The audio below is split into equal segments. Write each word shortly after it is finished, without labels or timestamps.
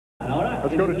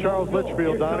Let's go to Charles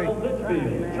Litchfield, Donnie.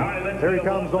 Here he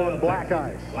comes on black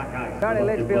ice. Charlie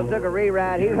Litchfield took a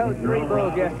re-ride. He rode 3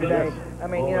 bulls yesterday. I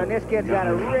mean, you know, this kid's got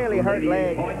a really hurt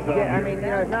leg. I mean, you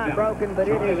know, it's not broken, but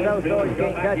it is so sore you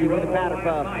can't touch it with a powder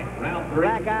puff.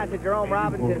 Black ice at Jerome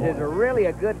Robinson's is really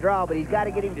a good draw, but he's got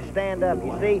to get him to stand up.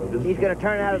 You see, he's going to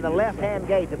turn out of the left-hand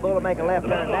gate. The bull will make a left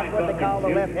turn. That's what they call the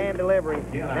left-hand delivery.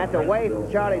 And that's away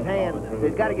from Charlie's hand. So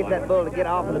he's got to get that bull to get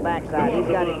off of the backside. He's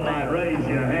got his man. Raise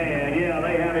your hand. Yeah,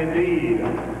 they have indeed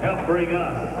helped bring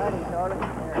us.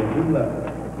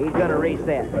 He's going to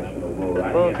reset. The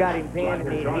bull's got him pinned,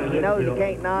 and he knows he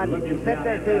can't nod. If you sit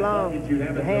there too long,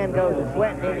 your hand goes to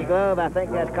sweating in your glove. I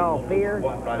think that's called fear.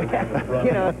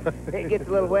 You know, it gets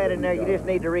a little wet in there. You just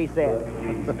need to reset.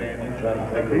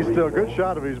 He's still a good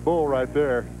shot of his bull right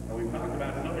there.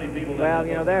 Well,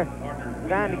 you know, they're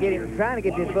trying to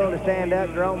get this bull to stand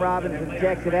up. Jerome Robinson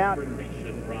checks it out.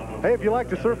 Hey, if you like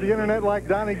to surf the internet like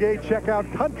Donnie Gay, check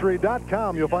out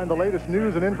country.com. You'll find the latest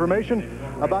news and information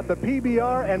about the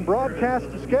PBR and broadcast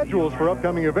schedules for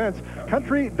upcoming events.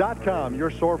 Country.com, your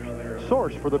source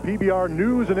for the PBR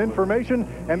news and information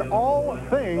and all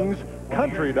things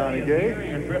country, Donnie Gay.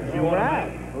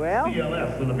 Right. Well, me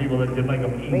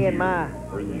and my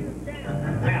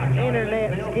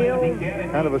internet skills.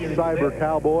 Kind of a cyber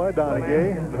cowboy, Donnie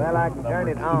Gay. Well, I can turn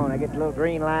it on. I get the little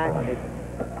green light. And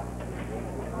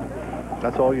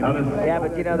that's all you need. Yeah,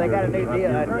 but you know, they got a new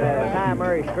deal, Ty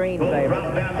Murray screensaver.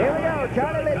 Here we go,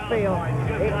 Charlie Litchfield.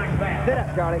 Sit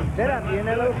up, Charlie. Sit up. You're in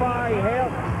a little far. You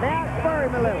held. Now spur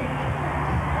him a little.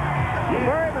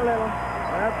 Spur him a little.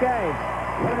 Okay.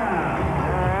 All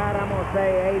right, I'm going to say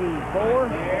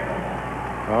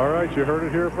 84. All right, you heard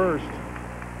it here first.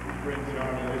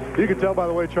 You can tell by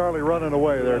the way Charlie running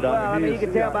away there, Donnie. Well, I mean, you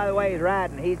can tell by the way he's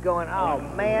riding. He's going, oh,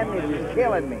 man, this is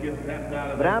killing me.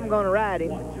 But I'm going to ride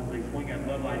him.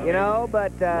 You know,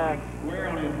 but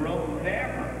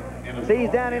see,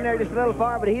 he's down in there just a little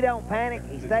far, but he don't panic.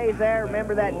 He stays there.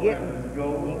 Remember that you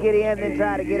get in, then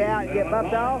try to get out and get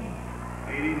bumped off.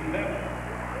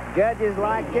 Judges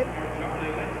liked it.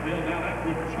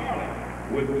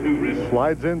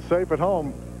 Slides in safe at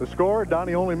home. The score,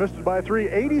 Donnie only missed it by 3.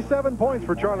 87 points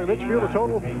for Charlie Litchfield, a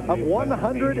total of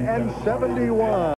 171.